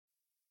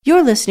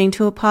You're listening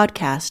to a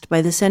podcast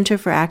by the Center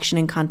for Action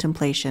and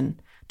Contemplation.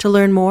 To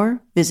learn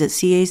more, visit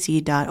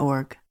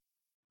cac.org.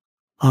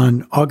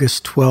 On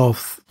August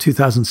 12th,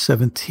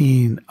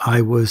 2017,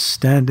 I was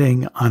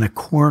standing on a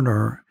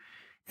corner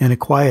in a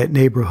quiet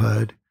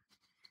neighborhood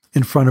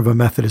in front of a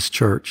Methodist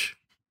church.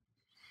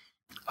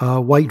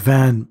 A white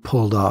van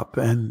pulled up,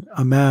 and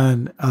a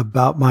man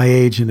about my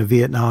age in a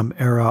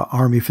Vietnam-era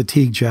Army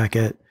fatigue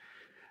jacket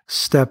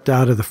stepped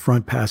out of the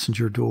front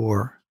passenger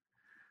door.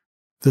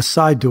 The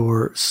side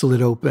door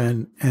slid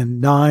open,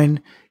 and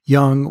 9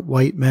 young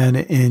white men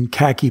in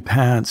khaki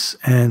pants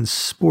and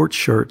sports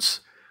shirts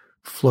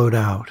flowed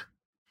out.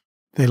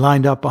 They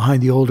lined up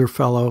behind the older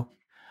fellow,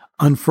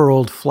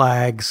 unfurled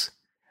flags,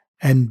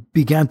 and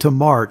began to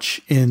march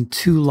in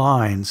 2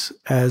 lines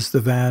as the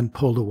van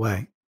pulled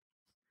away.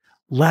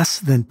 Less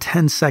than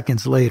 10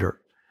 seconds later,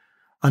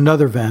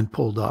 another van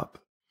pulled up,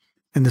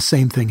 and the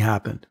same thing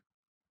happened.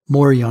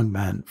 More young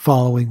men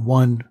following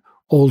one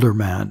older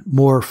man,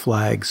 more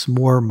flags,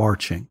 more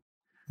marching.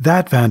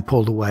 That van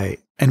pulled away,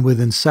 and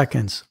within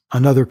seconds,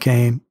 another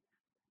came,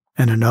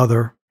 and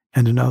another,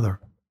 and another.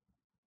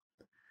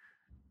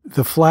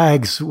 The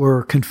flags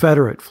were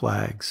Confederate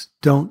flags,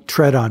 Don't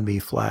Tread on Me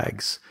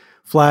flags,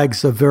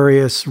 flags of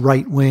various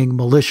right-wing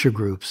militia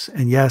groups,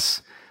 and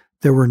yes,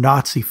 there were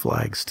Nazi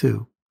flags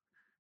too.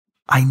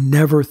 I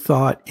never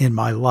thought in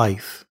my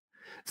life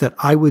that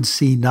I would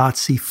see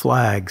Nazi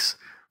flags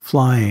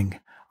flying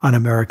on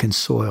American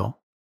soil.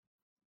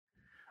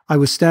 I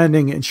was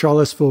standing in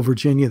Charlottesville,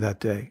 Virginia that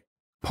day,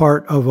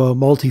 part of a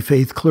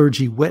multi-faith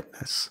clergy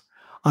witness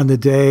on the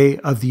day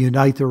of the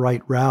Unite the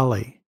Right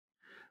rally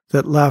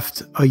that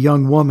left a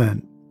young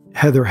woman,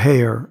 Heather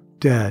Heyer,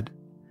 dead,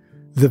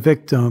 the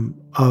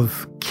victim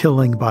of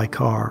killing by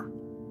car.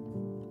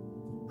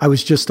 I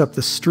was just up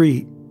the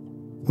street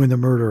when the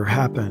murder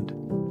happened.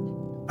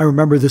 I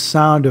remember the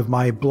sound of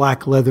my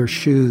black leather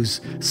shoes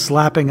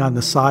slapping on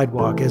the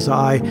sidewalk as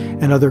I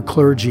and other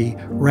clergy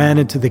ran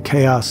into the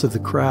chaos of the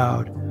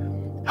crowd,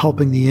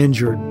 helping the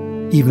injured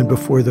even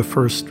before the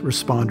first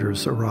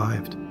responders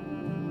arrived.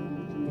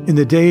 In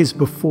the days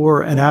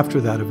before and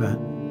after that event,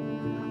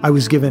 I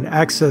was given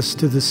access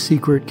to the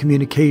secret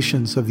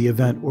communications of the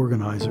event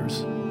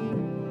organizers.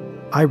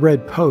 I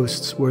read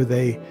posts where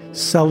they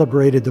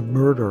celebrated the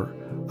murder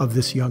of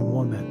this young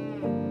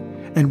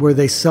woman and where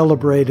they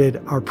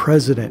celebrated our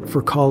president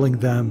for calling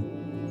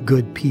them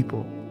good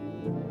people.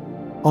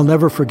 I'll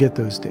never forget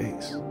those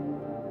days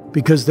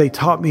because they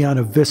taught me on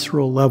a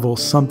visceral level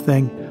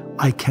something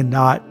I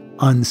cannot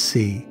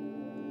unsee.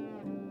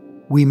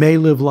 We may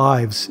live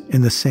lives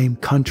in the same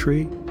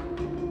country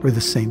or the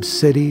same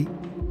city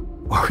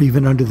or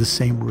even under the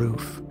same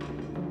roof,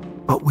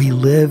 but we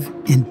live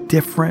in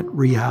different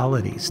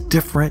realities,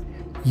 different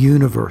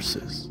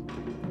universes.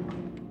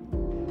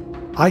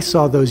 I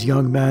saw those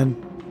young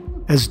men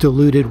as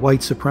deluded white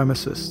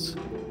supremacists,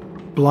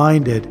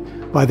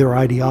 blinded by their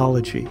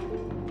ideology,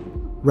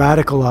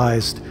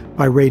 radicalized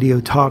by radio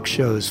talk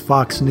shows,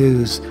 Fox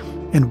News,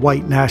 and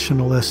white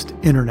nationalist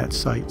internet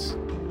sites.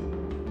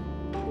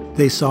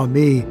 They saw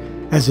me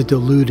as a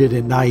deluded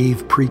and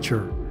naive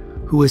preacher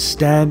who was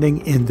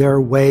standing in their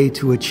way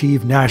to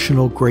achieve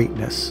national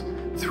greatness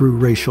through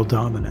racial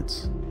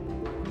dominance.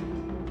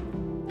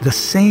 The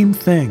same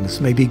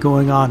things may be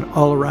going on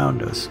all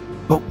around us,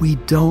 but we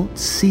don't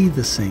see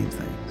the same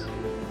things.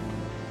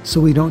 So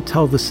we don't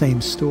tell the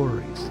same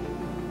stories.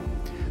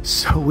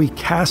 So we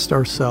cast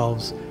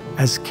ourselves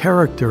as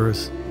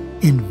characters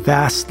in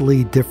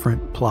vastly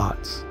different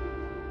plots.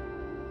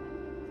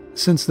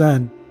 Since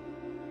then,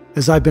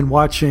 as I've been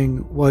watching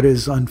what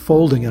is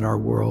unfolding in our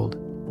world,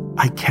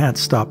 I can't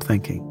stop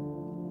thinking,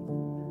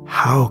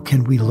 how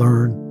can we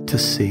learn to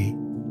see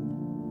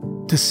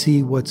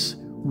what's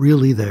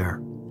really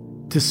there,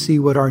 to see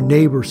what our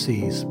neighbor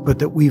sees, but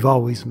that we've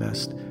always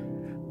missed,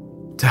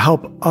 to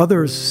help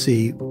others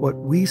see what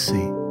we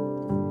see,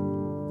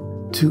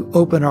 to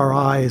open our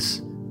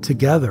eyes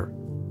together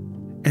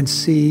and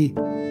see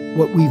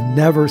what we've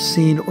never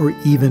seen or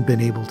even been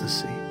able to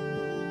see.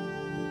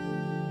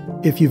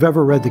 If you've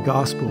ever read the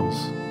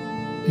Gospels,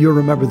 you'll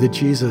remember that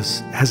Jesus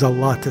has a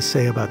lot to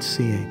say about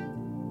seeing.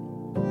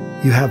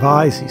 You have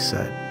eyes, he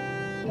said,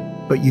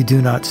 but you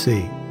do not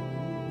see.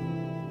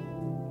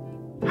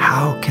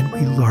 How can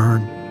we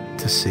learn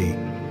to see?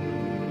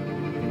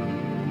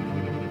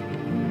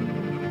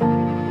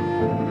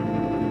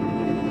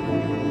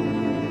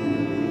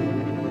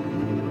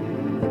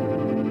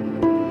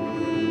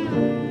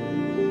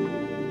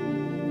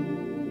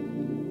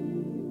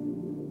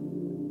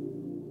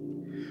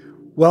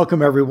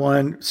 Welcome,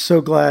 everyone. So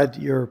glad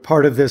you're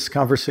part of this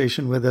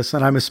conversation with us.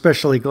 And I'm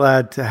especially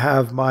glad to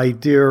have my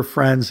dear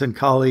friends and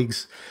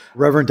colleagues,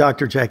 Reverend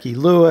Dr. Jackie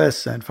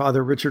Lewis and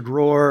Father Richard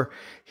Rohr,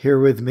 here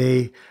with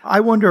me.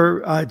 I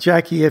wonder,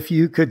 Jackie, if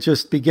you could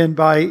just begin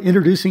by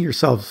introducing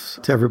yourselves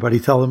to everybody.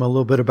 Tell them a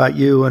little bit about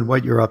you and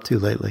what you're up to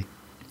lately.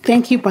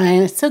 Thank you,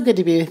 Brian. It's so good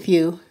to be with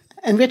you.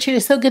 And Richard,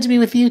 it's so good to be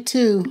with you,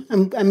 too.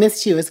 I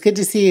missed you. It's good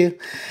to see you.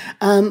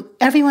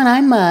 Everyone,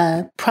 I'm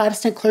a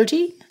Protestant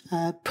clergy.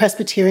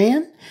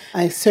 Presbyterian.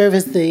 I serve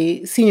as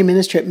the senior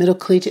minister at Middle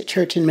Collegiate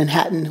Church in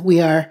Manhattan.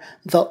 We are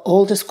the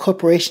oldest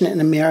corporation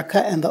in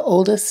America and the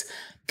oldest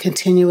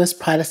continuous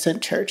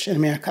Protestant church in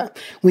America.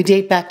 We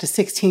date back to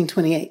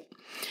 1628.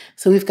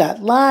 So we've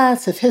got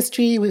lots of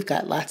history, we've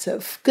got lots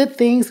of good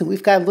things, and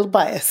we've got a little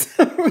bias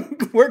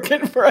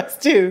working for us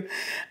too.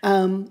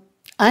 I'm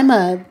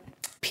a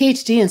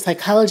PhD in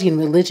psychology and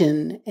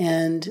religion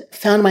and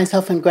found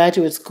myself in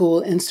graduate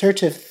school in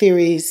search of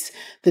theories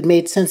that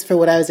made sense for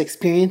what I was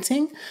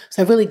experiencing.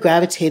 So I really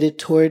gravitated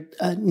toward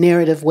a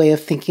narrative way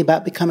of thinking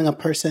about becoming a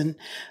person,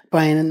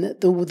 Brian, and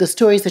the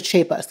stories that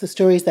shape us, the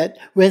stories that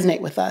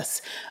resonate with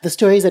us, the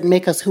stories that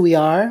make us who we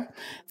are.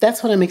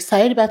 That's what I'm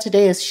excited about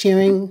today, is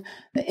sharing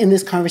in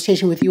this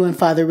conversation with you and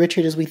Father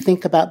Richard as we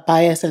think about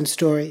bias and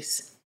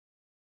stories.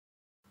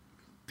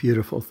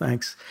 Beautiful.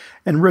 Thanks.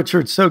 And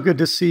Richard, so good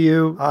to see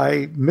you.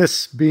 I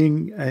miss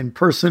being in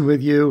person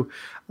with you.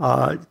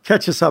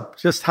 Catch us up.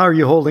 Just how are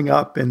you holding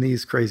up in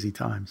these crazy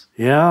times?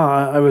 Yeah,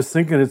 I was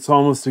thinking it's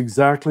almost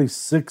exactly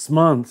 6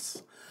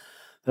 months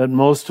that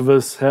most of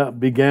us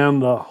began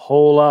to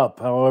hole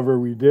up, however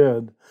we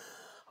did.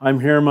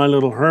 I'm here in my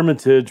little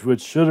hermitage,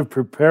 which should have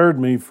prepared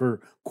me for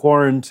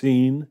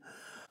quarantine,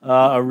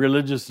 a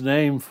religious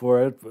name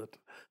for it, but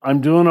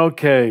I'm doing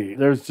okay.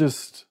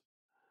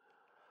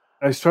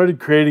 I started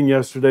creating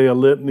yesterday a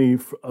litany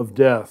of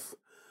death,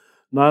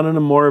 not in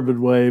a morbid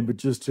way, but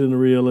just in a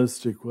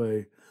realistic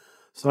way.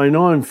 So I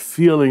know I'm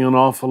feeling an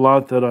awful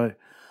lot that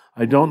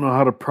I don't know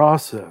how to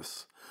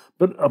process.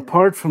 But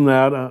apart from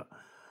that,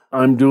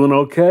 I'm doing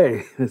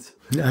okay. That's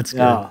good.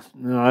 Yeah,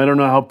 I don't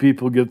know how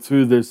people get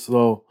through this,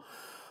 though,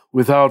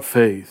 without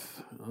faith.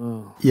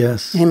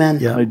 Yes. Amen.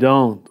 Yeah. I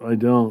don't.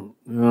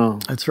 Yeah.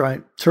 That's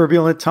right.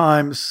 Turbulent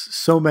times,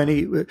 so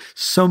many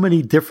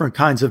different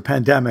kinds of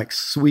pandemics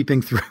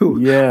sweeping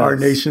through our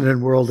nation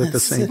and world at the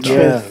same time.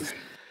 Yes.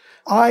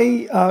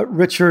 I,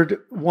 Richard,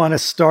 want to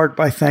start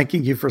by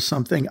thanking you for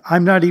something.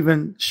 I'm not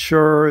even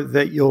sure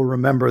that you'll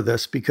remember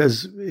this,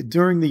 because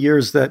during the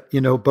years that,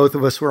 both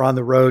of us were on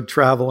the road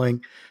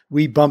traveling,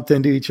 we bumped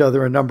into each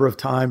other a number of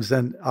times,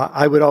 and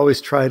I would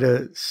always try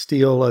to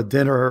steal a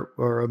dinner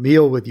or a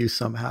meal with you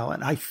somehow.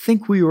 And I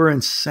think we were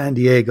in San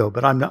Diego,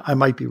 but I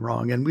might be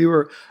wrong. And we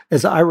were,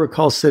 as I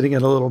recall, sitting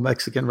in a little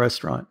Mexican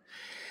restaurant.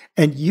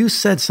 And you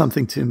said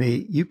something to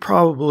me. You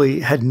probably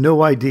had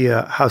no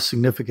idea how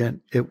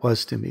significant it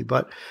was to me.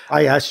 But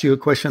I asked you a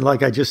question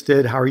like I just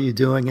did, how are you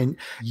doing? And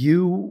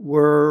you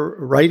were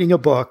writing a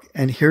book,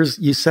 and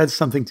you said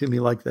something to me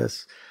like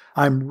this: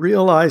 I'm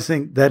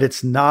realizing that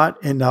it's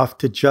not enough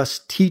to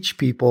just teach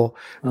people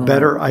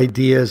better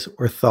ideas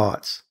or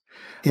thoughts.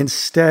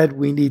 Instead,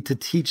 we need to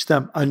teach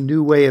them a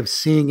new way of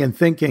seeing and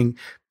thinking,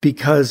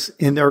 because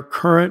in their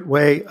current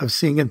way of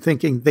seeing and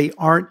thinking, they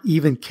aren't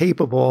even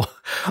capable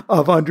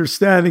of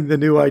understanding the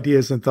new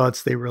ideas and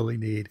thoughts they really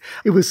need.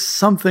 It was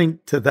something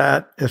to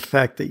that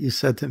effect that you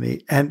said to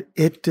me, and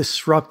it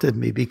disrupted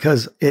me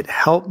because it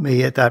helped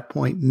me at that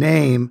point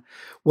name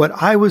what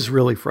I was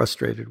really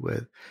frustrated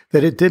with,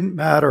 that it didn't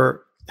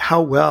matter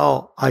how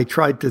well I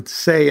tried to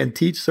say and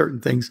teach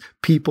certain things,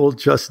 people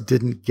just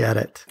didn't get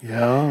it.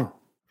 Yeah.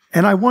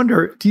 And I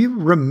wonder, do you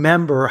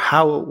remember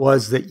how it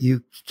was that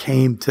you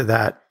came to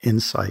that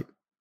insight?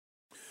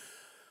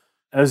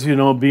 As you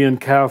know, being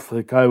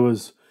Catholic, I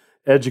was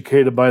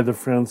educated by the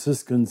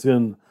Franciscans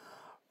in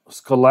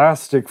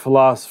scholastic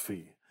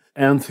philosophy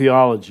and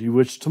theology,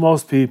 which to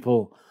most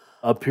people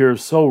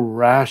appears so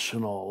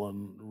rational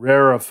and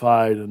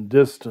rarefied and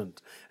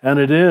distant, and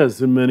it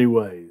is in many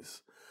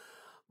ways.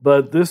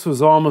 But this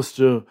was almost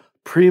a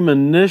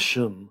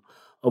premonition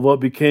of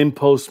what became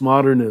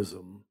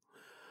postmodernism.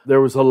 There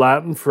was a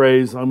Latin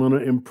phrase, I'm going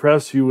to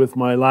impress you with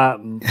my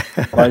Latin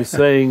by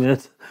saying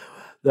it,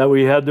 that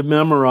we had to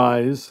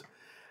memorize,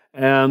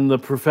 and the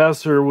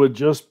professor would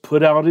just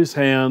put out his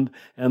hand,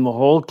 and the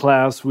whole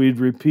class, we'd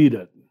repeat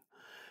it.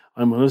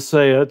 I'm going to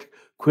say it: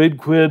 quid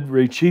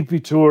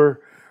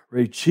recipitur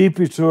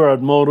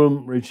ad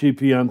modum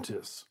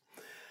recipientis.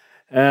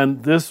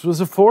 And this was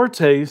a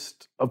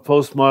foretaste of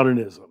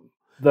postmodernism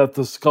that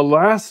the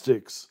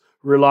scholastics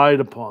relied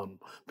upon,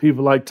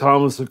 people like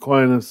Thomas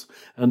Aquinas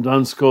and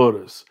Duns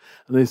Scotus.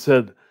 And they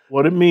said,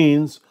 what it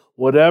means,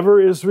 whatever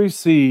is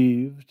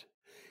received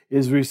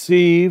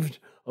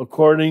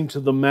according to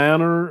the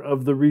manner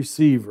of the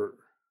receiver.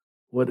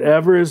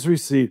 Whatever is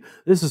received.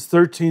 This is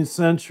 13th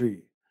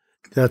century.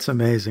 That's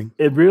amazing.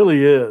 It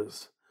really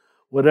is.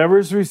 Whatever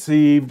is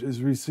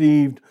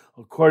received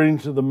according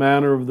to the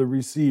manner of the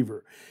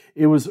receiver.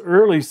 It was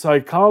early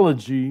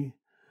psychology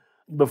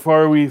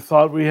before we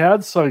thought we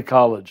had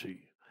psychology.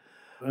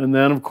 And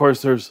then, of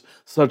course, there's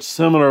such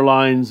similar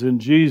lines in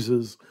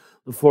Jesus,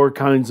 the 4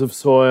 kinds of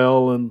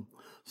soil and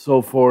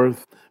so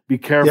forth. Be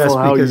careful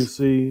how you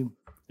see.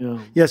 Yeah.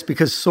 Yes,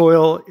 because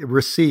soil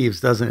receives,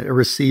 doesn't it? It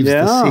receives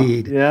the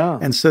seed. Yeah.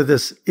 And so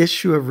this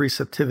issue of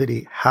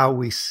receptivity, how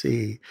we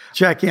see.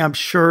 Jackie, I'm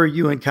sure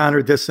you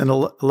encountered this in a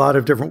lot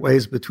of different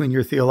ways between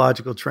your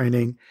theological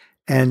training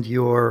and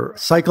your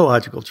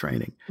psychological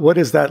training. What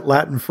does that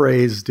Latin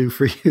phrase do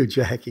for you,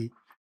 Jackie?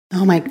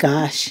 Oh my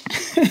gosh.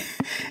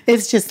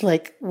 It's just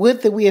like,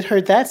 would that we had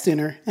heard that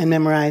sooner and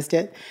memorized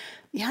it.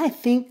 Yeah, I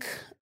think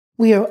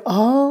we are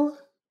all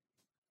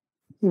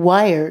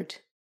wired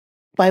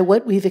by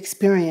what we've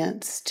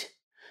experienced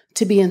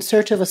to be in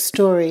search of a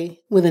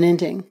story with an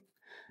ending.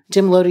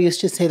 Jim Loder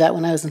used to say that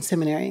when I was in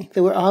seminary,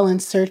 that we're all in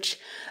search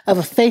of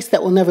a face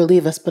that will never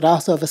leave us, but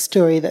also of a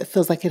story that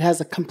feels like it has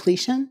a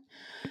completion.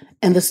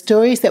 And the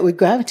stories that we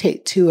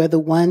gravitate to are the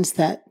ones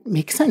that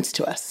make sense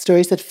to us,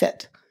 stories that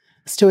fit,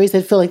 stories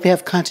that feel like they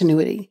have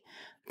continuity,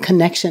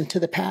 connection to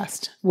the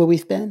past, where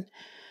we've been.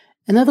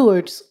 In other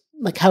words,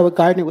 like Howard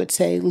Gardner would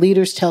say,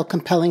 leaders tell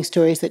compelling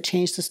stories that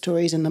change the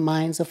stories in the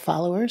minds of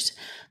followers.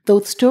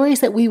 Those stories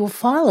that we will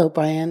follow,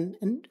 Brian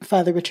and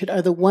Father Richard,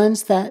 are the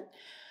ones that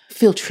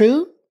feel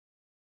true,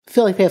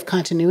 feel like they have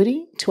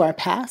continuity to our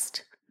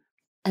past,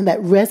 and that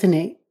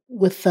resonate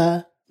with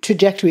the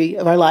trajectory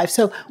of our lives.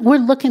 So we're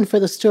looking for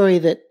the story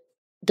that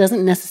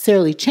doesn't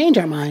necessarily change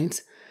our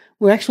minds.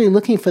 We're actually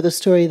looking for the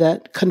story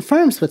that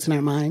confirms what's in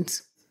our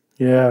minds.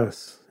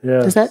 Yes,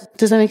 yes.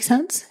 Does that make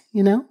sense?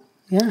 Yeah.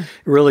 It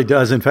really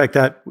does. In fact,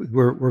 that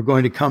we're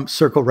going to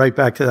circle right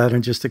back to that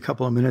in just a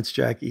couple of minutes,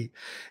 Jackie.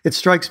 It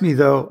strikes me,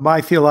 though, my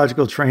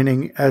theological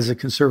training as a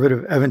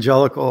conservative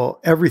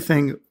evangelical,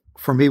 everything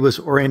for me was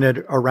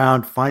oriented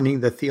around finding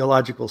the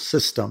theological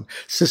system.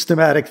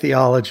 Systematic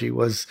theology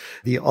was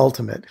the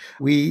ultimate.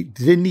 We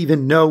didn't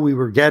even know we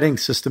were getting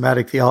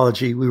systematic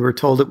theology. We were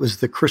told it was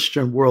the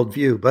Christian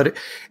worldview.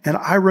 And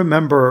I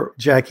remember,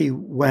 Jackie,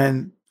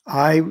 when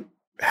I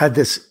had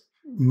this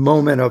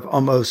moment of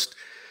almost,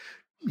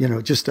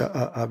 just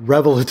a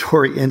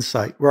revelatory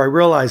insight where I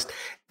realized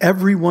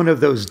every one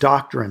of those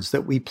doctrines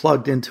that we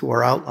plugged into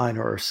our outline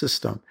or our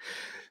system,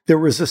 there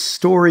was a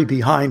story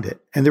behind it,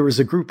 and there was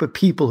a group of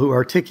people who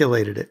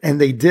articulated it,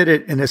 and they did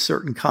it in a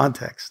certain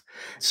context.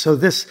 So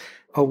this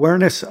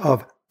awareness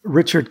of,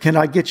 Richard, can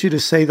I get you to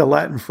say the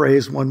Latin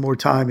phrase one more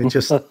time? And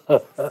just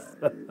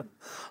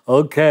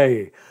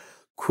okay,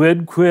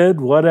 quid,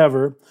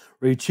 whatever,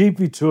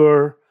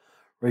 recipitur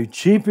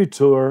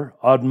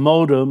ad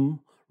modum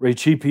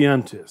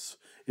recipientis,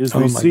 is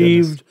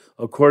received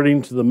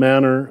according to the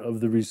manner of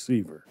the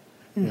receiver.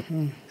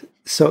 Mm-hmm.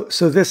 So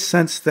this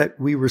sense that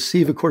we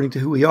receive according to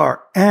who we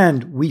are,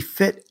 and we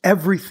fit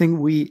everything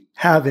we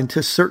have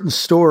into certain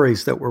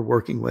stories that we're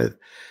working with,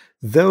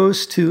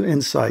 those two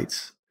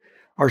insights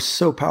are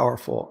so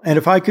powerful. And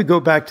if I could go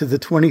back to the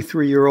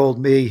 23-year-old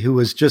me who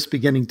was just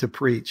beginning to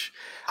preach,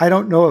 I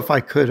don't know if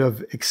I could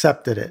have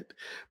accepted it,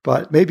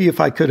 but maybe if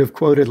I could have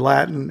quoted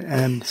Latin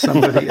and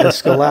somebody as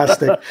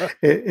scholastic,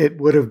 it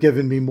would have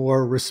given me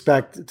more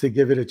respect to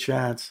give it a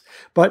chance.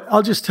 But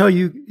I'll just tell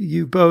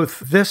you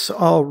both, this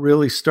all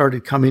really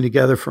started coming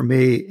together for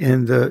me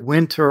in the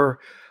winter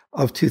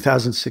of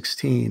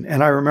 2016.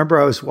 And I remember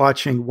I was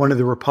watching one of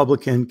the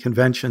Republican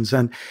conventions,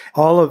 and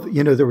all of,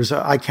 there was,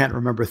 I can't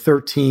remember,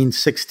 13,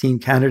 16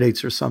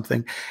 candidates or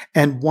something.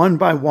 And one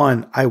by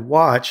one, I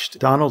watched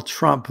Donald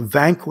Trump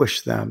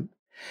vanquish them.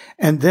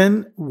 And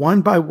then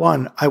one by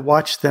one, I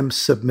watched them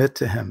submit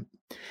to him.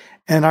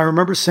 And I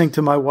remember saying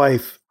to my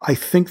wife, I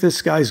think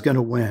this guy's going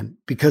to win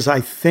because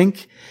I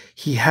think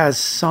he has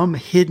some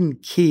hidden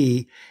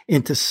key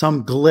into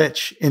some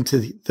glitch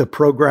into the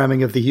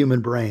programming of the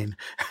human brain.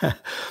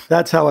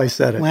 That's how I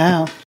said it.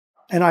 Wow.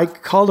 And I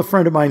called a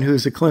friend of mine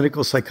who's a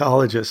clinical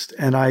psychologist,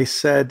 and I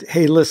said,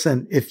 hey,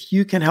 listen, if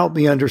you can help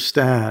me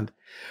understand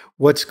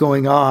what's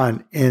going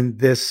on in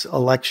this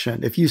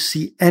election, if you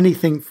see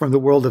anything from the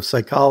world of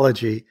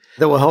psychology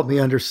that will help me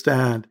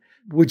understand,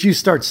 would you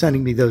start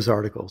sending me those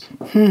articles?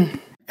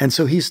 And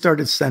so he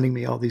started sending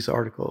me all these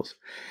articles.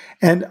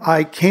 And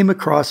I came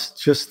across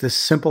just this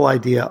simple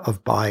idea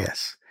of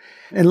bias.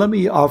 And let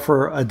me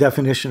offer a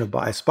definition of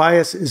bias.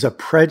 Bias is a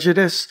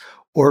prejudice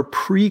or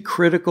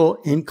pre-critical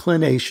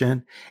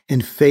inclination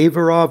in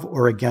favor of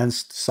or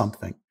against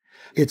something.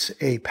 It's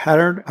a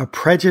pattern, a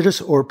prejudice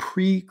or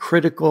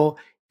pre-critical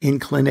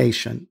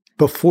inclination.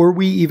 Before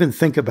we even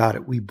think about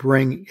it, we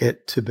bring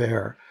it to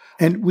bear.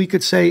 And we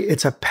could say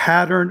it's a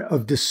pattern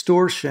of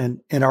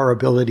distortion in our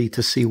ability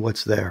to see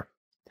what's there.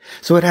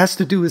 So it has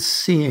to do with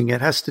seeing, it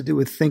has to do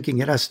with thinking,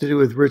 it has to do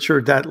with,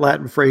 Richard, that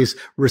Latin phrase,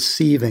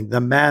 receiving, the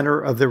manner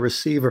of the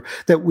receiver,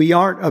 that we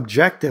aren't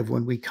objective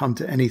when we come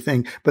to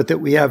anything, but that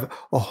we have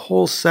a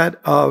whole set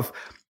of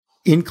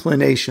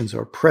inclinations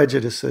or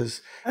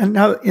prejudices. And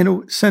now, in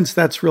a sense,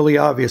 that's really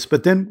obvious.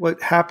 But then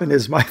what happened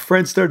is my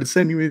friends started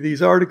sending me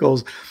these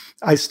articles.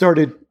 I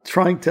started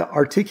trying to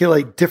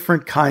articulate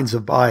different kinds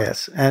of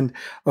bias. And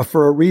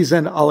for a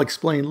reason I'll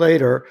explain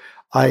later,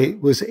 I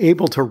was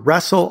able to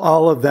wrestle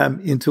all of them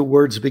into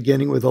words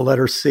beginning with the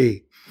letter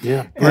C.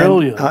 Yeah,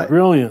 brilliant,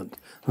 brilliant.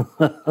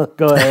 Go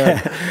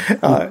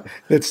ahead.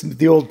 It's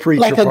the old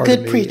preacher like a part good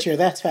of me. preacher,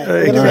 that's right.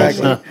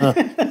 Exactly.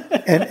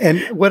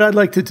 And what I'd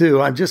like to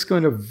do, I'm just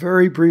going to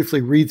very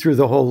briefly read through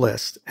the whole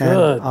list.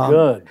 And,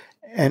 Good.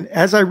 And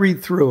as I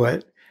read through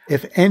it,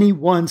 if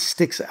anyone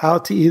sticks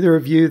out to either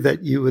of you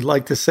that you would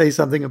like to say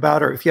something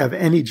about, or if you have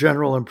any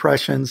general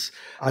impressions,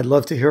 I'd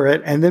love to hear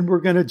it. And then we're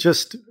going to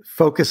just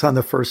focus on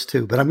the first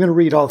two, but I'm going to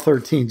read all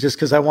 13 just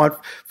because I want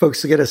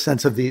folks to get a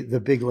sense of the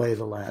big lay of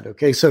the land.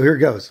 Okay, so here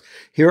goes.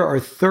 Here are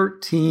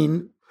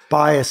 13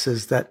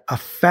 biases that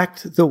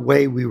affect the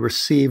way we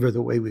receive or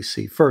the way we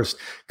see. First,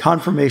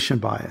 confirmation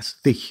bias.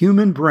 The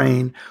human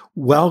brain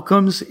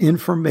welcomes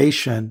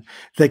information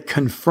that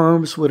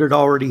confirms what it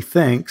already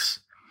thinks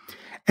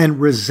and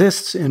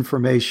resists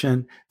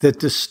information that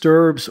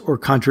disturbs or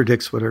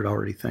contradicts what it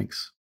already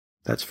thinks.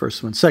 That's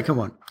first one. Second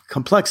one,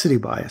 complexity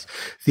bias.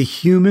 The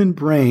human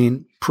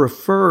brain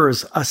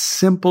prefers a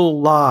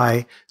simple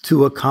lie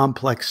to a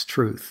complex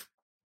truth.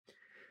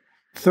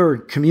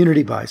 Third,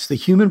 community bias. The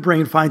human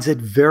brain finds it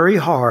very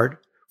hard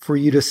for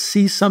you to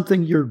see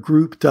something your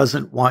group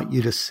doesn't want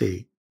you to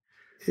see.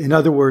 In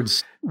other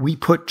words, we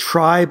put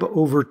tribe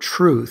over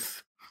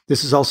truth.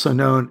 This is also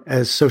known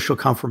as social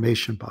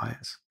confirmation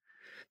bias.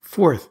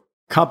 Fourth,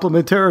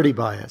 complementarity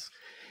bias.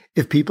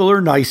 If people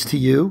are nice to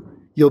you,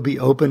 you'll be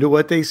open to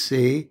what they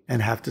see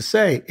and have to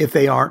say. If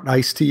they aren't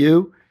nice to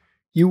you,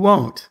 you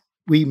won't.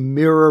 We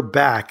mirror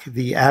back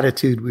the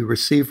attitude we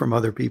receive from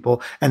other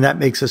people, and that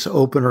makes us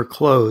open or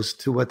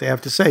closed to what they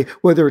have to say,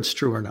 whether it's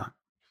true or not.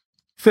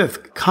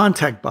 Fifth,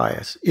 contact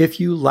bias. If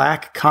you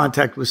lack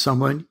contact with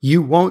someone,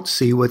 you won't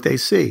see what they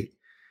see.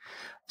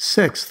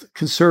 Sixth,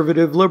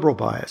 conservative liberal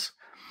bias.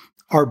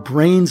 Our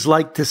brains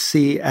like to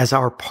see as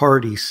our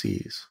party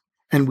sees,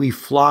 and we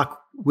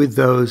flock with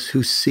those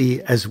who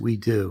see as we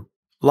do.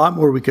 A lot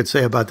more we could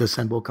say about this,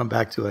 and we'll come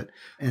back to it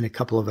in a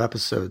couple of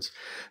episodes.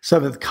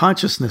 Seventh,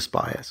 consciousness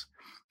bias.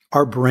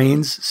 Our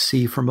brains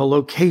see from a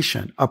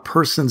location, a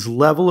person's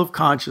level of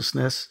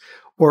consciousness,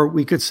 or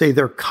we could say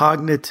their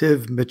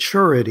cognitive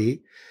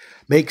maturity,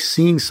 makes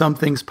seeing some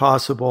things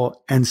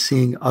possible and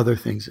seeing other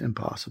things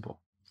impossible.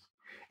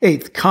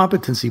 Eighth,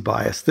 competency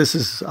bias. This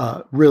is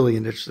really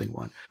an interesting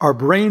one. Our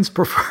brains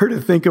prefer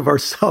to think of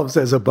ourselves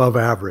as above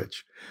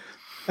average.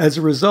 As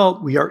a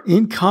result, we are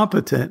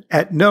incompetent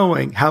at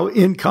knowing how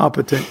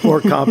incompetent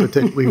or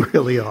competent we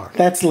really are.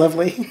 That's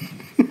lovely.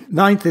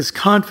 Ninth is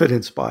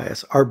confidence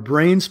bias. Our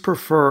brains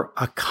prefer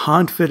a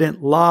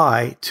confident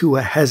lie to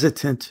a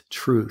hesitant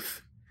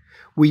truth.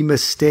 We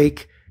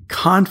mistake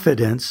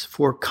confidence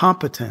for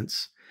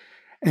competence,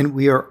 and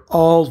we are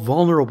all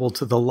vulnerable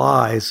to the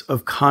lies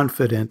of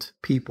confident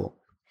people.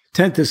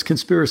 10th is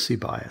conspiracy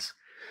bias.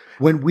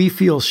 When we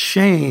feel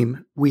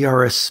shame, we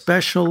are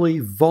especially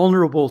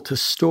vulnerable to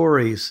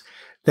stories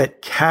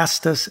that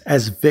cast us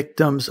as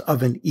victims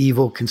of an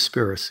evil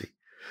conspiracy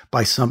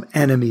by some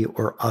enemy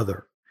or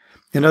other.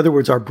 In other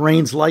words, our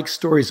brains like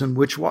stories in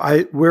which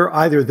we're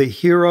either the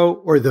hero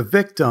or the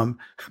victim,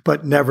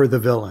 but never the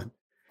villain.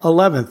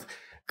 11th,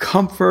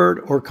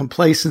 comfort or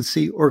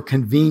complacency or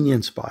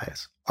convenience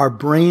bias. Our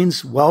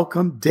brains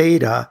welcome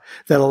data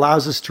that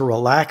allows us to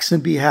relax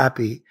and be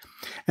happy,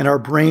 and our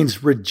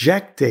brains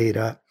reject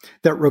data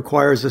that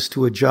requires us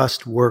to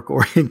adjust, work,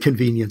 or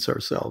inconvenience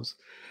ourselves.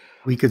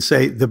 We could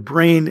say the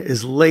brain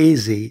is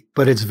lazy,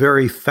 but it's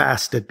very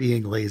fast at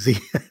being lazy.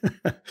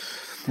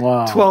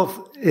 Wow.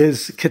 12th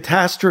is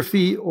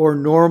catastrophe or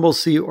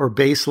normalcy or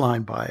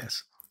baseline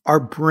bias. Our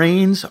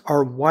brains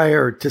are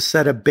wired to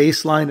set a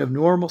baseline of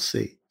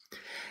normalcy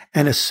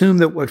and assume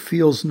that what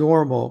feels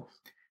normal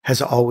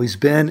has always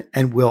been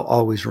and will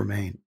always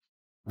remain.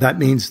 That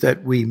means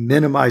that we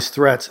minimize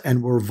threats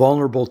and we're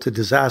vulnerable to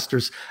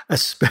disasters,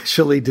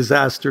 especially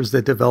disasters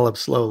that develop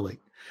slowly.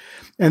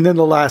 And then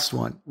the last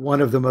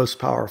one of the most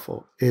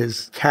powerful,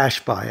 is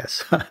cash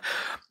bias.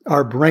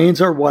 Our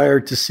brains are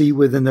wired to see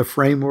within the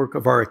framework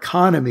of our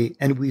economy,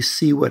 and we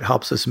see what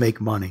helps us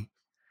make money.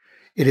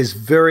 It is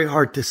very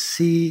hard to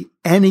see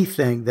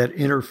anything that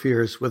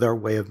interferes with our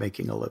way of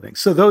making a living.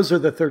 So those are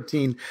the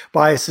 13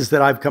 biases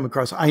that I've come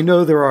across. I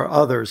know there are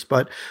others,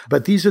 but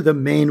these are the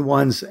main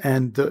ones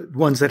and the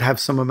ones that have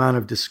some amount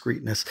of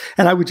discreteness.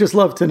 And I would just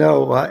love to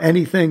know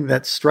anything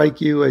that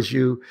strike you as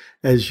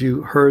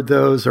you heard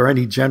those, or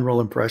any general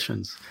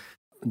impressions.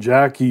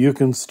 Jackie, you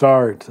can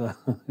start.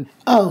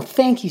 Oh,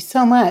 thank you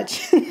so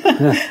much.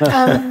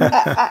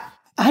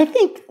 I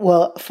think,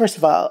 well, first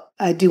of all,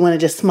 I do want to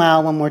just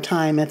smile one more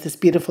time at this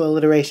beautiful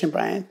alliteration,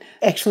 Brian.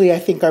 Actually, I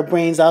think our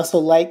brains also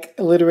like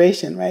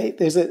alliteration, right?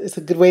 It's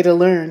a good way to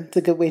learn. It's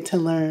a good way to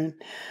learn.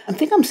 I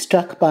think I'm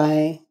struck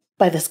by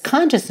this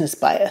consciousness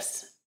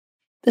bias,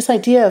 this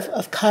idea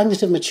of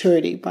cognitive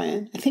maturity,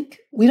 Brian. I think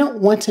we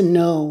don't want to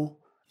know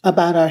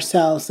about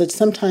ourselves that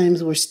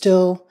sometimes we're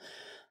still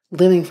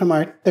living from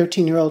our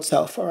 13-year-old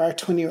self or our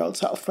 20-year-old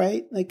self,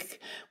 right?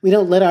 Like we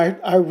don't let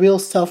our real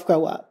self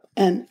grow up.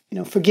 And,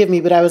 forgive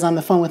me, but I was on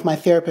the phone with my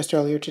therapist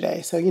earlier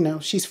today. So,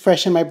 she's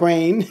fresh in my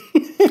brain.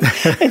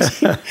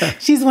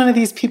 She's one of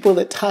these people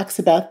that talks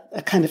about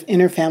a kind of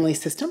inner family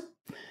system.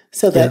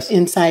 So that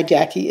inside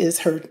Jackie is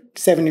her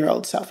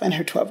 7-year-old self and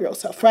her 12-year-old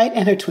self, right?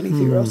 And her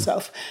 23-year-old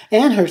self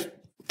and her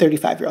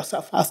 35-year-old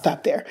self. I'll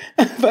stop there.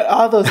 But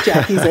all those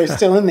Jackies are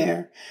still in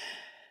there.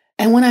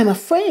 And when I'm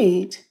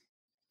afraid,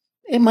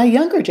 my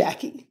younger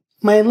Jackie,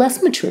 my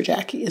less mature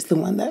Jackie, is the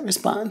one that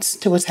responds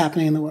to what's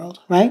happening in the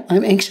world, right?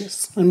 I'm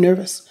anxious, I'm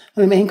nervous,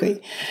 I'm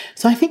angry.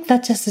 So I think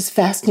that just is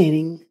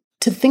fascinating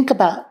to think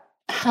about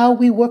how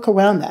we work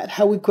around that,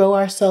 how we grow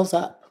ourselves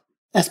up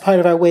as part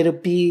of our way to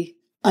be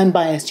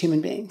unbiased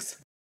human beings.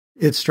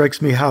 It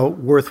strikes me how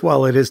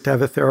worthwhile it is to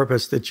have a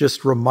therapist that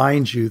just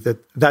reminds you that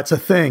that's a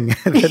thing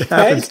that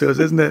happens to us,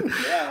 isn't it?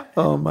 Yeah.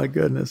 Oh, my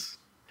goodness.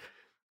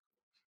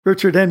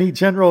 Richard, any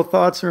general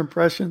thoughts or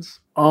impressions?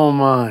 Oh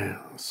my,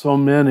 so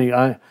many.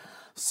 I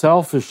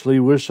selfishly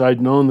wish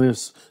I'd known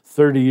this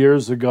 30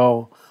 years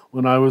ago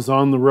when I was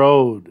on the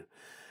road.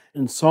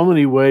 In so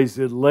many ways,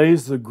 it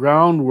lays the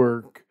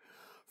groundwork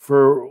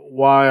for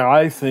why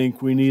I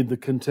think we need the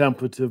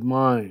contemplative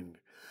mind.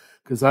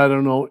 Because I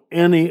don't know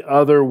any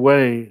other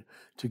way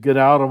to get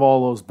out of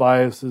all those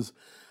biases,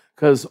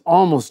 because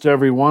almost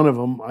every one of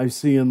them I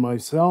see in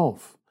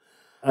myself,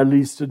 at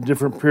least at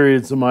different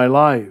periods of my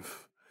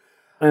life.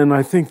 And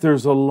I think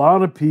there's a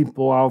lot of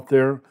people out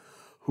there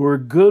who are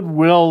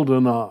good-willed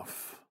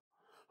enough,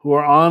 who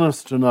are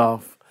honest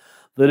enough,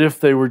 that if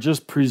they were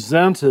just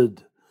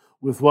presented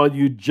with what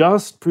you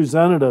just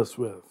presented us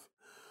with,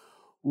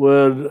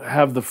 would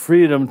have the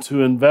freedom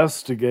to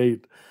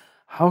investigate,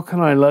 how can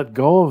I let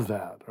go of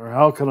that? Or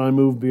how can I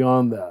move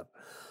beyond that?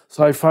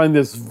 So I find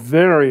this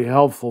very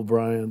helpful,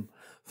 Brian.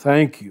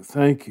 Thank you.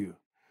 Thank you.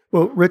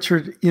 Well,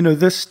 Richard,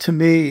 this to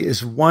me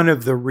is one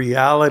of the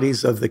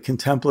realities of the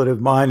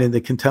contemplative mind and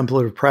the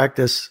contemplative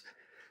practice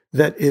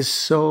that is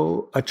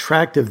so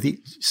attractive.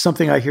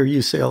 Something I hear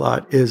you say a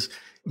lot is,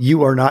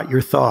 you are not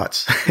your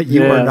thoughts.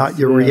 You are not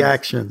your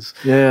reactions.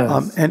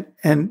 Yes.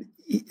 And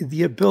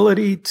the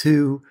ability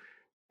to,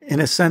 in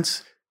a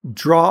sense,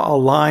 draw a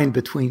line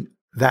between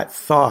that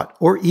thought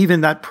or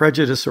even that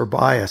prejudice or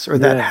bias or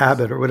that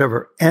habit or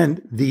whatever,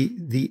 and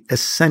the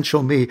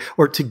essential me,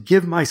 or to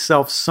give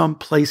myself some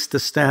place to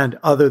stand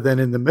other than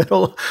in the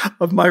middle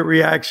of my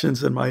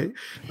reactions and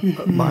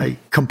my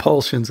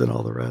compulsions and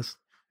all the rest.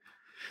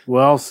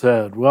 Well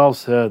said. Well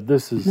said.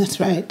 That's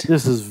right.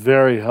 This is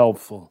very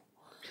helpful.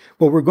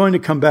 Well, we're going to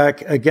come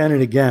back again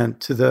and again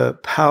to the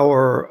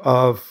power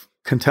of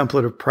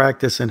contemplative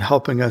practice in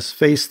helping us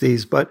face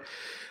these, but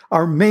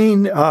our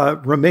main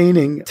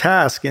remaining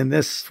task in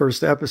this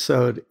first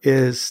episode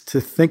is to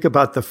think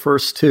about the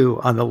first two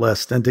on the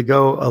list and to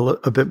go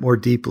a bit more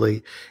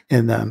deeply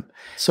in them.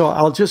 So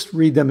I'll just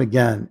read them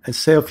again and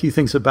say a few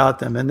things about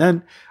them. And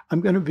then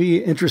I'm going to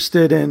be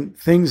interested in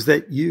things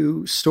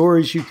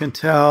stories you can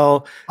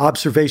tell,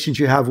 observations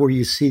you have where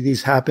you see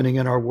these happening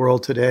in our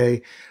world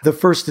today. The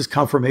first is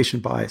confirmation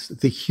bias.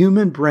 The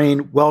human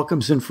brain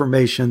welcomes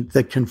information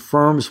that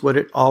confirms what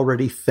it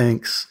already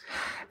thinks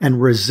and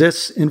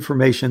resists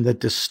information that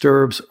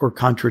disturbs or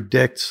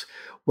contradicts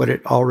what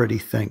it already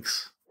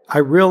thinks. I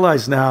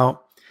realize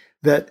now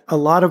that a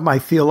lot of my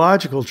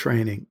theological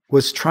training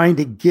was trying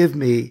to give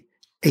me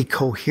a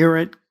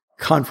coherent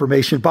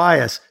confirmation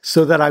bias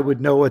so that I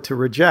would know what to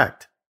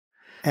reject.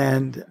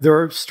 And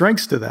there are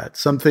strengths to that.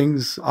 Some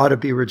things ought to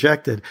be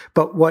rejected.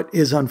 But what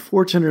is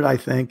unfortunate, I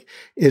think,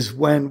 is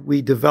when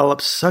we develop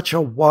such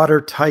a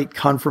watertight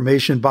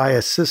confirmation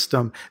bias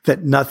system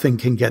that nothing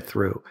can get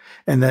through,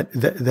 and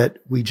that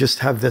we just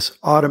have this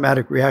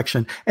automatic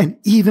reaction. And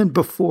even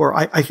before,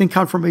 I think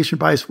confirmation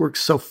bias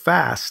works so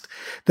fast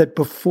that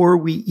before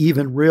we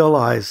even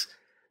realize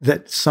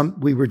that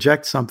we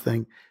reject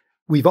something,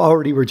 we've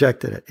already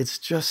rejected it. It's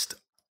just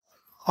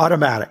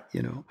automatic,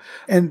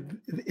 and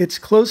it's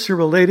closely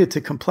related to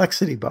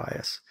complexity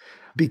bias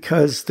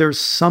because there's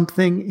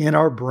something in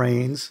our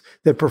brains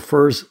that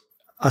prefers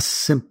a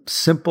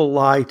simple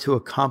lie to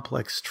a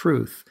complex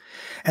truth.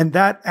 And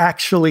that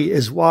actually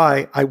is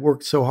why I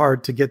worked so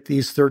hard to get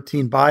these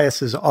 13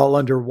 biases all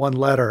under one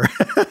letter.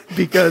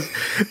 because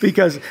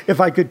if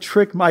I could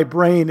trick my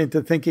brain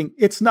into thinking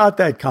it's not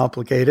that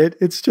complicated,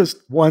 it's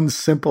just one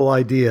simple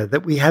idea,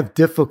 that we have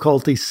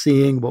difficulty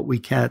seeing what we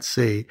can't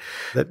see,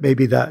 that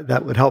maybe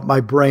that would help my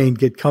brain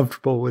get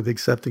comfortable with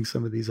accepting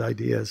some of these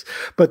ideas.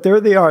 But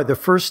there they are, the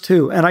first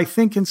two. And I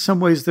think in some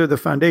ways they're the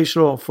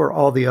foundational for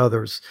all the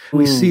others.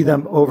 We see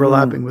them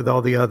overlapping with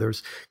all the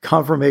others.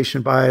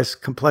 Confirmation bias,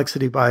 complexity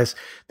bias,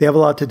 they have a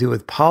lot to do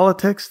with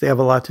politics. They have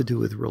a lot to do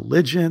with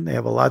religion. They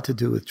have a lot to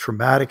do with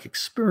traumatic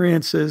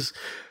experiences.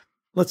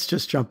 Let's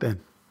just jump in.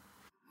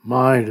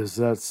 My, does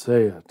that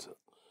say it?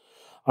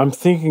 I'm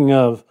thinking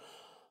of,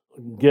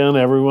 again,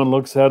 everyone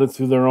looks at it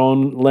through their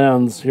own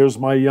lens. Here's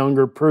my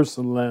younger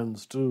person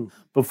lens, too.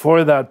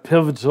 Before that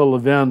pivotal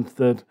event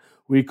that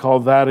we call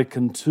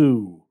Vatican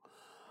II,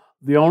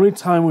 the only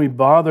time we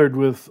bothered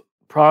with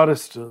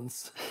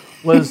Protestants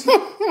was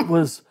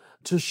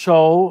to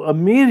show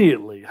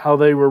immediately how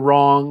they were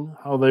wrong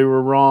on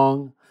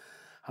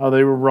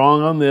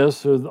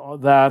this or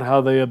that,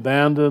 how they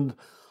abandoned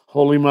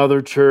Holy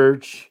Mother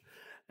Church.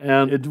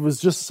 And it was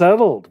just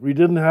settled. We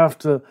didn't have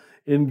to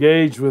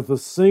engage with a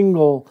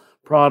single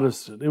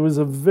Protestant. It was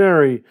a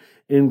very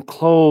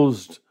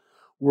enclosed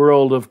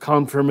world of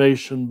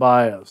confirmation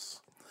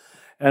bias.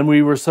 And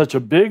we were such a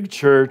big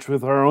church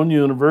with our own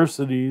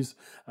universities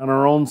and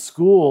our own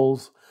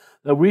schools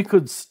that we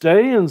could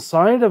stay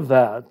inside of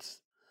that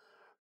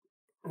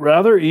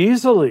rather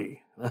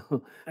easily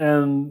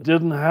and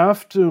didn't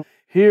have to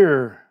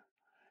hear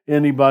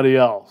anybody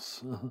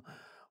else.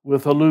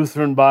 with a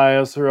Lutheran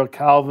bias or a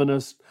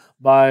Calvinist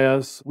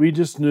bias. We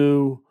just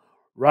knew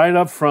right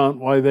up front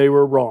why they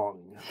were wrong.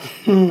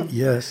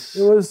 Yes.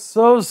 It was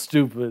so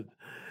stupid.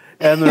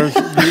 And there's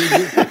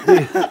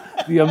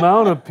the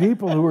amount of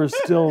people who are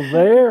still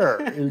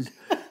there is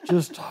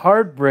just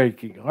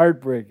heartbreaking.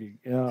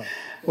 Yeah.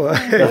 Well,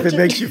 if it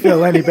makes you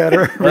feel any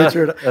better,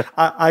 Richard,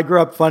 I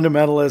grew up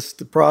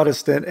fundamentalist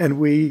Protestant, and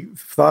we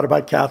thought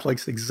about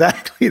Catholics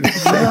exactly the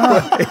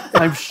same way.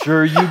 I'm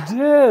sure you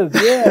did.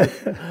 Yeah.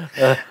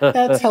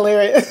 That's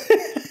hilarious.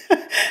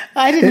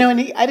 I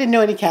didn't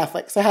know any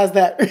Catholics. So how's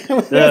that?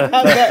 How's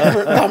that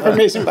for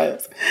confirmation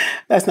bias?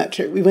 That's not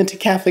true. We went to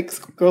Catholic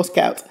Girl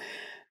Scouts.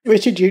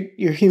 Richard,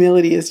 your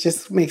humility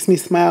just makes me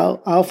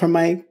smile all from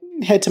my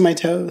head to my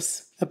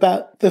toes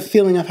about the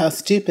feeling of how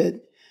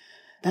stupid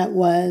that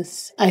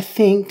was. I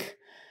think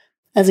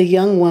as a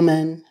young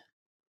woman,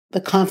 the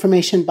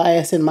confirmation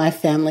bias in my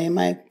family and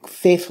my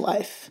faith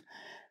life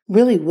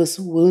really was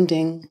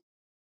wounding.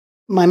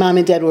 My mom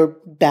and dad were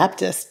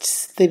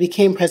Baptists. They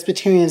became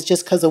Presbyterians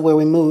just because of where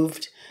we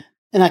moved.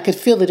 And I could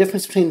feel the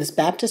difference between this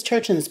Baptist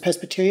church and this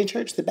Presbyterian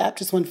church. The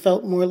Baptist one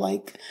felt more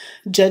like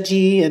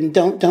judgy and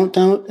don't.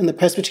 And the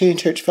Presbyterian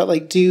church felt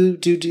like do.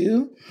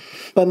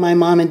 But my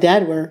mom and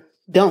dad were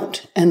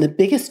don't. And the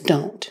biggest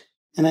don't,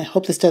 and I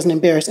hope this doesn't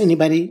embarrass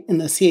anybody in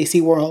the CAC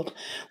world,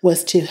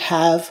 was to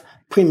have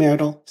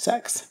premarital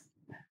sex.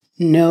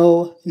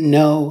 No.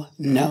 No.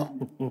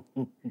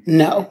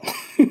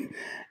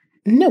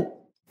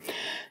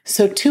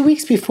 So 2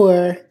 weeks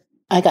before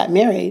I got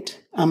married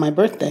on my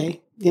birthday,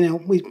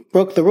 we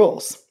broke the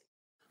rules.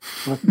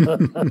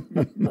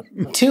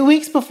 2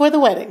 weeks before the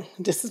wedding,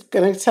 just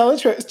going to tell a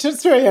true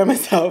story on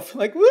myself.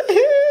 Like,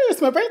 woohoo,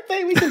 it's my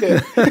birthday, we can do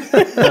it.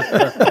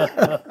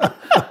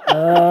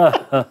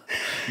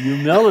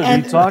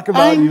 Humility, talk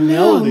about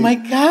humility. Oh my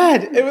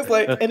God. It was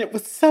like, and it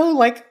was so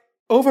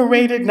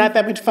overrated, not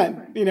that much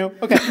fun,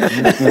 Okay.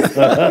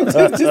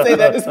 Just to say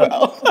that as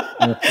well.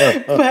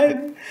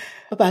 But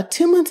about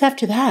 2 months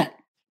after that,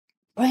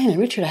 Brian and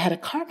Richard, I had a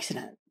car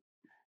accident.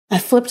 I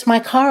flipped my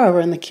car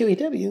over in the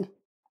QEW,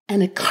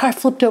 and the car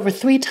flipped over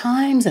 3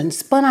 times and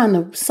spun on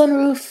the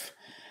sunroof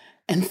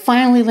and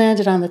finally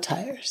landed on the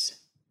tires.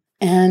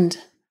 And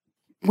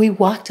we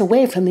walked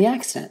away from the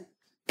accident.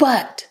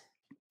 But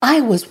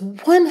I was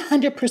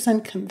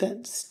 100%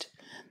 convinced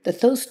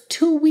that those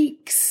 2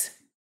 weeks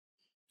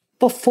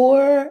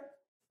before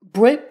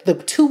breaking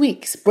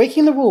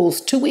the rules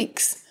 2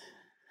 weeks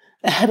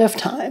ahead of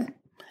time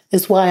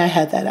is why I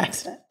had that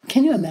accident.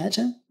 Can you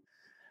imagine?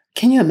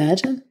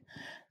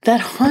 That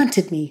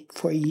haunted me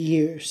for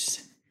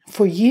years.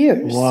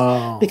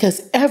 Wow.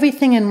 Because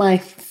everything in my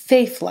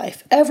faith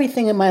life,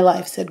 everything in my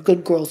life said,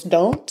 good girls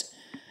don't,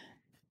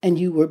 and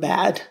you were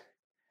bad.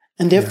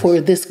 And therefore,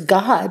 This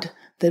God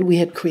that we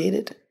had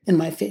created in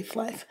my faith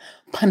life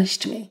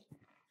punished me.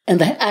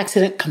 And the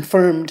accident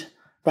confirmed,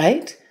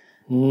 right?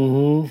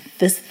 Mm-hmm.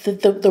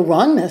 The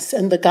wrongness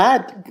and the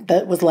God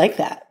that was like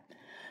that.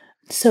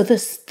 So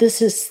this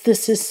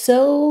is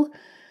so,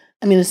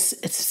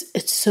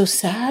 it's so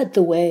sad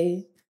the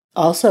way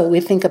also we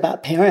think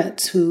about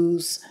parents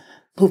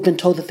who've been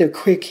told that their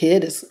queer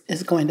kid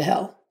is going to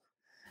hell.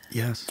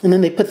 Yes. And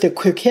then they put their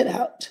queer kid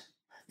out.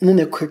 And then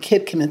their queer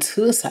kid commits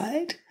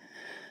suicide.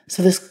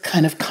 So this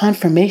kind of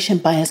confirmation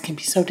bias can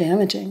be so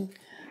damaging.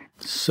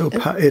 It's so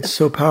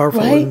powerful,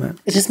 right? isn't it?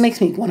 It just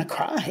makes me want to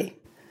cry.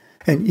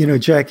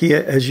 And, Jackie,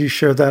 as you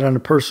shared that on a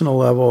personal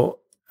level,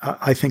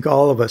 I think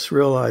all of us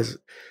realize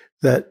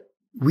that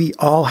we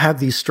all have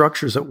these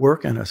structures at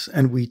work in us,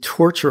 and we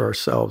torture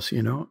ourselves,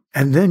 and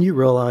then you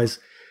realize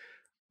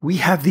we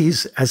have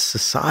these as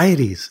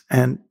societies,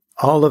 and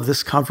all of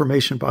this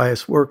confirmation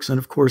bias works. And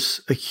of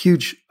course, a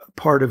huge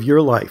part of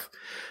your life,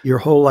 your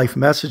whole life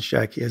message,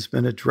 Jackie, has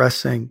been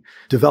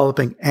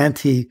developing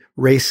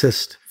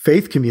anti-racist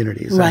faith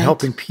communities and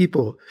helping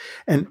people.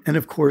 And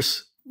of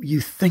course, you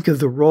think of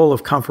the role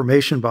of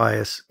confirmation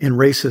bias in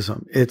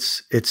racism.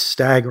 It's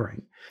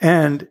staggering.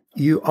 And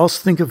you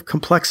also think of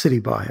complexity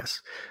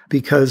bias,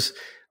 because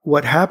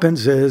what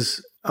happens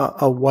is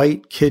a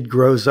white kid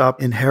grows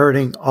up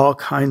inheriting all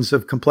kinds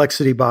of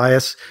complexity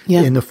bias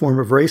in the form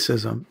of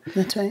racism.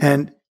 That's right.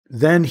 And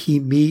then he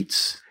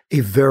meets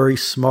a very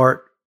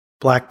smart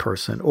Black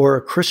person, or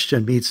a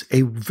Christian meets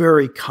a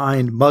very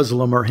kind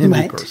Muslim or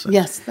Hindu person.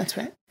 Yes, that's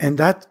right. And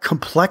that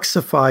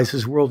complexifies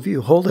his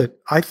worldview. Hold it.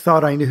 I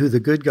thought I knew who the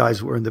good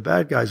guys were and the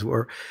bad guys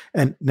were.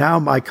 And now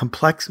my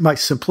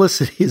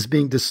simplicity is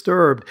being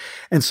disturbed.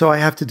 And so I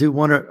have to do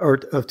one or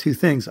of two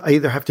things. I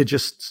either have to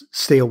just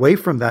stay away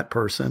from that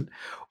person,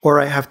 or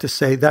I have to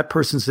say that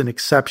person's an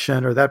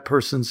exception, or that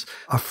person's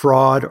a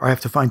fraud, or I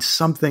have to find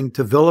something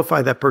to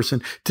vilify that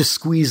person to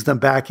squeeze them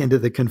back into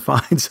the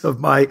confines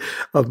of my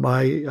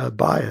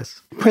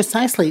bias.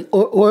 Precisely.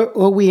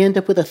 Or we end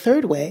up with a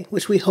third way,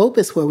 which we hope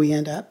is where we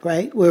end up,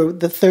 right? Where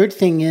the third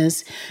thing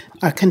is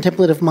our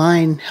contemplative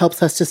mind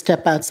helps us to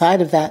step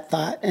outside of that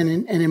thought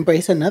and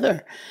embrace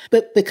another.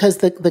 But because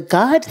the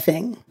God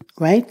thing,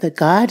 right? The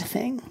God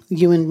thing,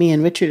 you and me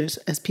and Richard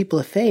as people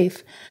of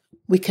faith,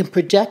 we can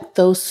project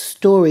those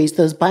stories,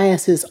 those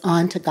biases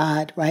onto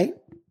God, right,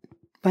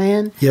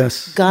 Brian?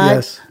 Yes.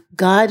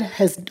 God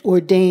has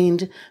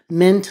ordained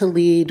men to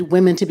lead,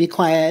 women to be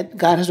quiet.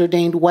 God has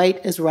ordained white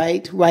as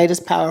right as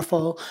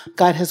powerful.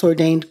 God has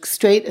ordained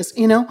straight as,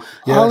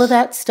 all of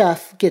that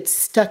stuff gets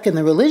stuck in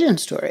the religion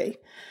story.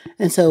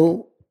 And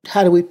so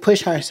how do we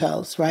push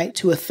ourselves, right,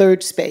 to a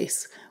third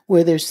space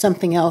where there's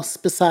something else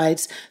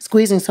besides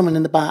squeezing someone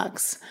in the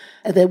box,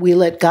 that we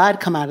let God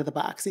come out of the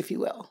box, if you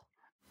will,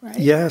 right?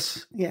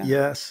 Yes. Yeah.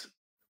 Yes.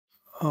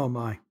 Oh,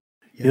 my.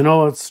 Yeah.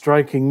 What's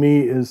striking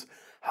me is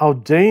how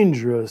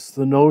dangerous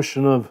the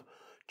notion of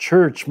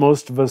church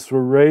most of us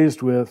were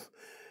raised with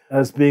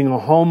as being a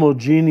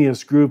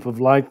homogeneous group of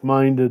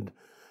like-minded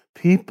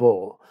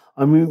people.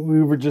 I mean,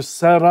 we were just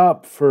set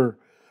up for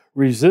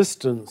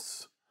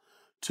resistance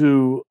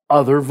to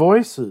other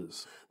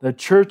voices. That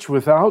church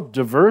without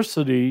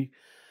diversity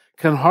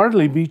can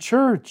hardly be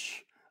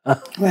church.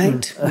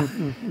 Right.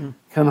 Can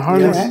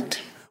hardly,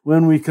 Correct.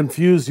 when we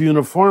confuse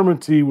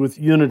uniformity with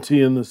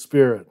unity in the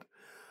Spirit.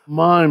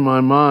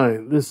 My,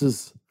 this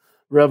is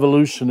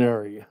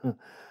revolutionary.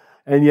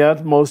 And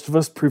yet, most of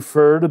us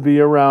prefer to be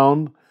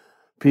around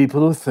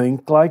people who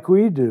think like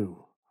we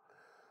do,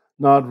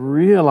 not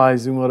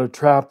realizing what a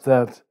trap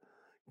that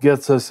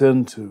gets us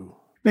into.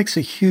 Makes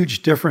a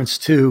huge difference,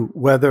 too,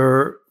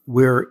 whether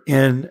we're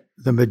in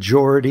the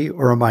majority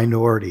or a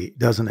minority,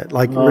 doesn't it?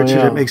 Like, Richard,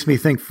 yeah. It makes me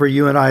think for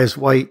you and I as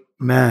white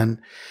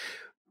men,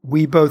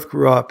 we both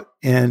grew up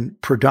in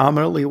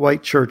predominantly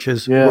white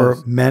churches where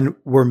men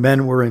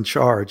were in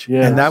charge.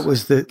 Yes. And that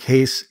was the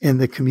case in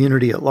the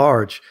community at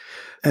large.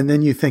 And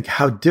then you think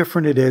how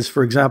different it is,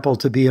 for example,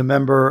 to be a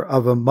member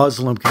of a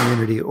Muslim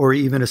community or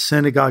even a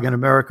synagogue in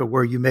America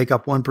where you make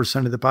up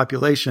 1% of the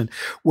population,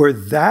 where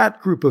that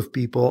group of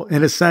people,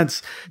 in a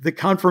sense, the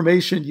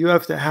confirmation you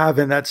have to have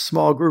in that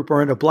small group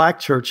or in a black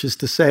church is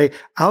to say,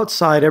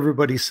 outside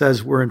everybody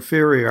says we're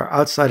inferior,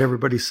 outside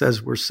everybody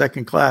says we're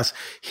second class.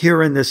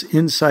 Here in this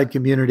inside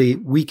community,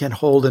 we can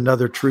hold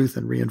another truth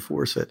and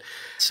reinforce it.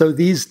 So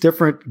these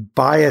different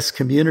biased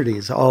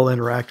communities all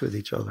interact with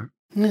each other.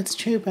 That's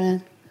true,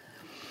 Brian.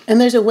 And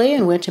there's a way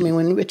in which,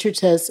 when Richard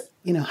says,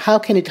 how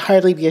can it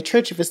hardly be a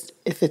church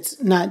if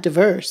it's not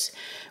diverse?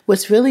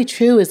 What's really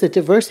true is the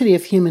diversity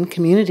of human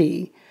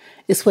community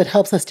is what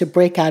helps us to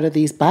break out of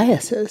these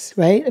biases,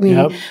 right?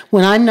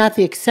 When I'm not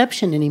the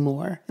exception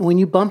anymore, and when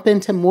you bump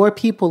into more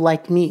people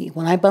like me,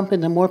 when I bump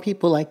into more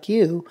people like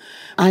you,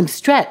 I'm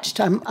stretched,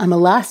 I'm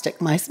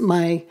elastic,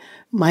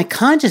 my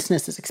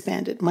consciousness is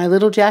expanded. My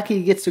little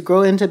Jackie gets to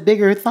grow into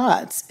bigger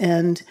thoughts.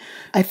 And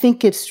I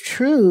think it's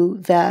true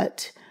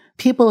that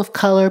people of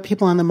color,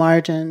 people on the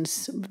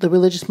margins, the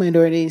religious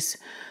minorities,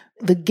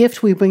 the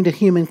gift we bring to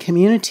human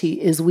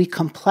community is we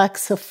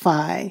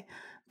complexify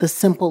the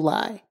simple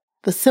lie.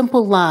 The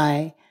simple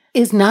lie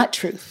is not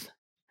truth.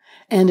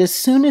 And as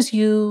soon as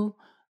I'm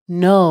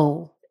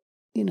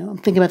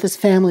thinking about this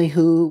family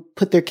who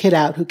put their kid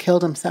out, who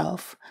killed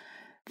himself.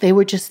 They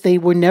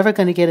were never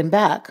going to get him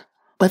back.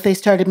 But they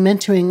started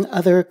mentoring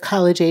other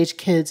college-age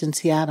kids in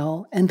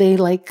Seattle, and they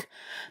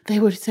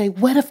would say,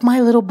 what if my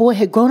little boy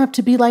had grown up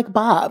to be like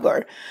Bob?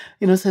 Or,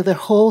 so their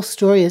whole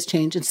story has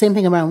changed. And same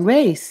thing around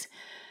race.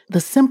 The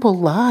simple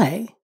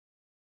lie,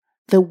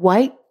 the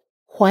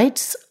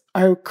whites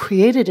are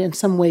created in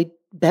some way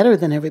better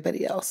than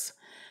everybody else,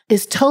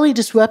 is totally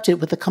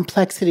disrupted with the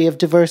complexity of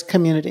diverse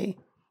community.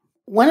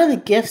 One of the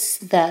gifts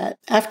that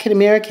African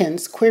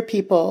Americans, queer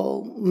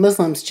people,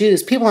 Muslims,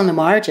 Jews, people on the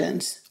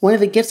margins, one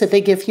of the gifts that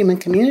they give human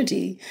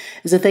community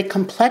is that they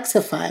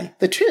complexify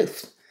the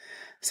truth.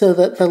 So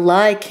that the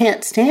lie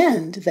can't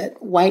stand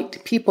that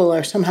white people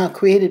are somehow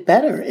created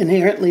better,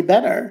 inherently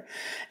better.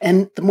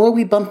 And the more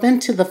we bump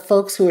into the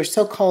folks who are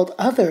so-called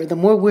other, the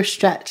more we're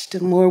stretched,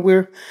 the more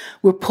we're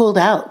pulled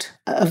out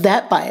of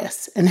that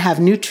bias and have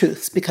new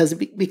truths because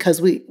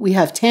we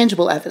have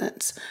tangible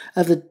evidence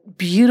of the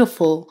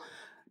beautiful,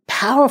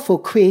 powerful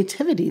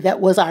creativity that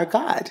was our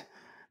God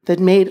that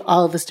made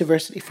all of this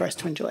diversity for us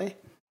to enjoy.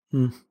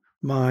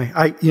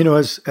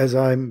 As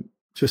I'm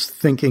just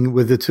thinking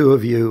with the two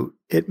of you,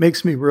 it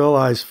makes me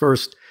realize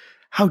first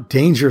how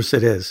dangerous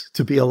it is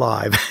to be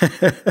alive.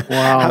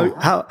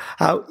 Wow.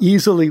 how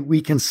easily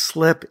we can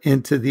slip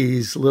into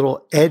these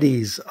little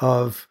eddies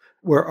of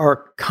where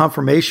our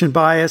confirmation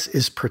bias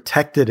is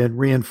protected and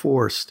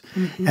reinforced,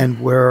 and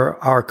where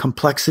our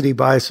complexity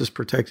bias is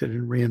protected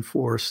and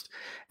reinforced.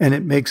 And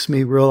it makes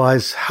me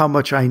realize how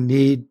much I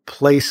need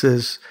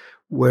places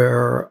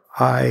where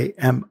I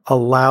am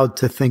allowed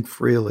to think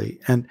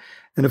freely. And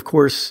of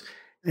course,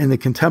 in the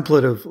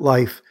contemplative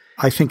life,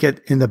 I think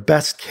in the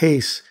best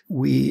case,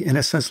 we, in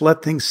a sense,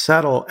 let things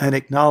settle and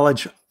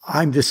acknowledge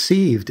I'm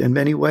deceived in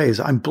many ways.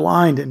 I'm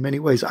blind in many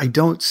ways. I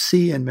don't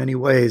see in many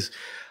ways.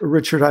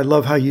 Richard, I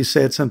love how you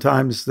say it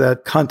sometimes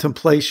that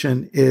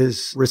contemplation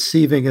is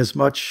receiving as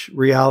much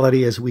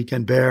reality as we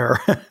can bear,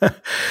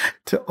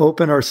 to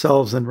open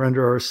ourselves and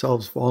render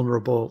ourselves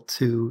vulnerable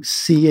to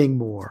seeing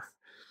more.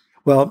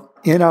 Well,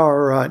 in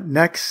our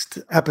next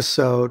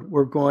episode,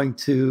 we're going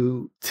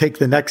to take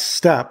the next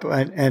step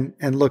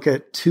and look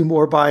at two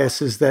more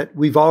biases that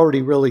we've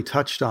already really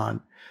touched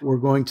on. We're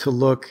going to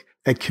look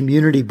at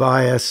community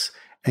bias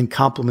and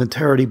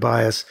complementarity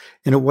bias.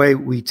 In a way,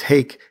 we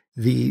take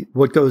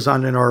what goes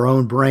on in our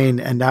own brain,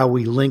 and now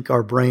we link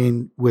our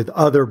brain with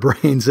other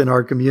brains in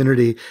our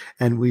community,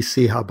 and we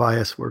see how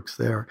bias works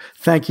there.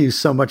 Thank you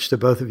so much to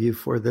both of you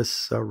for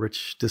this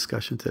rich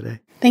discussion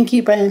today. Thank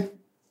you, Brian.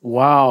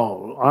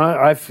 Wow,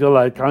 I feel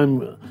like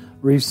I'm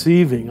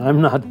receiving. I'm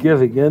not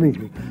giving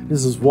anything.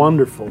 This is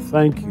wonderful.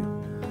 Thank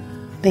you.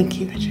 Thank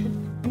you, Richard.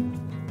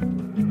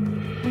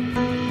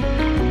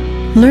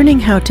 Learning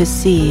How to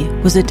See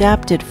was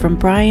adapted from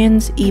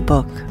Brian's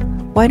ebook,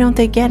 Why Don't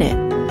They Get It?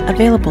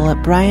 Available at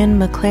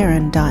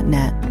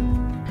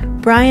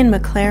brianmclaren.net. Brian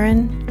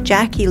McLaren,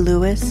 Jackie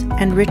Lewis,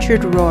 and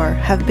Richard Rohr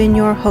have been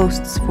your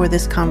hosts for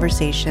this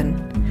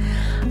conversation.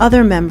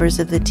 Other members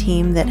of the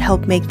team that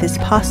helped make this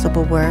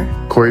possible were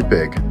Corey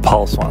Big,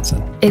 Paul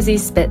Swanson, Izzy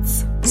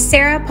Spitz,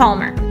 Sarah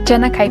Palmer,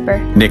 Jenna Kuiper,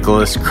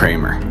 Nicholas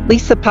Kramer,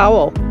 Lisa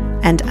Powell,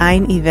 and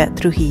I'm Yvette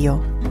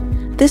Trujillo.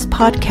 This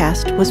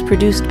podcast was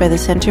produced by the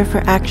Center for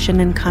Action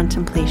and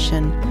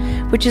Contemplation,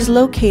 which is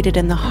located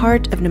in the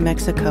heart of New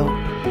Mexico,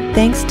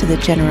 thanks to the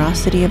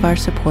generosity of our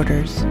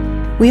supporters.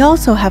 We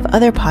also have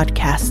other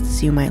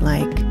podcasts you might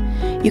like.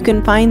 You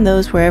can find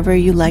those wherever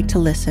you like to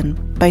listen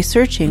by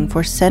searching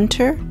for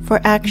Center for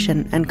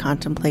Action and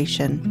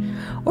Contemplation,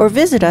 or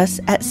visit us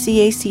at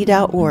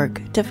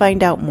cac.org to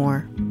find out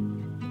more.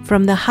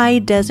 From the high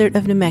desert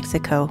of New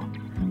Mexico,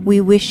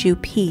 we wish you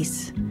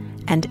peace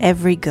and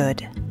every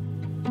good.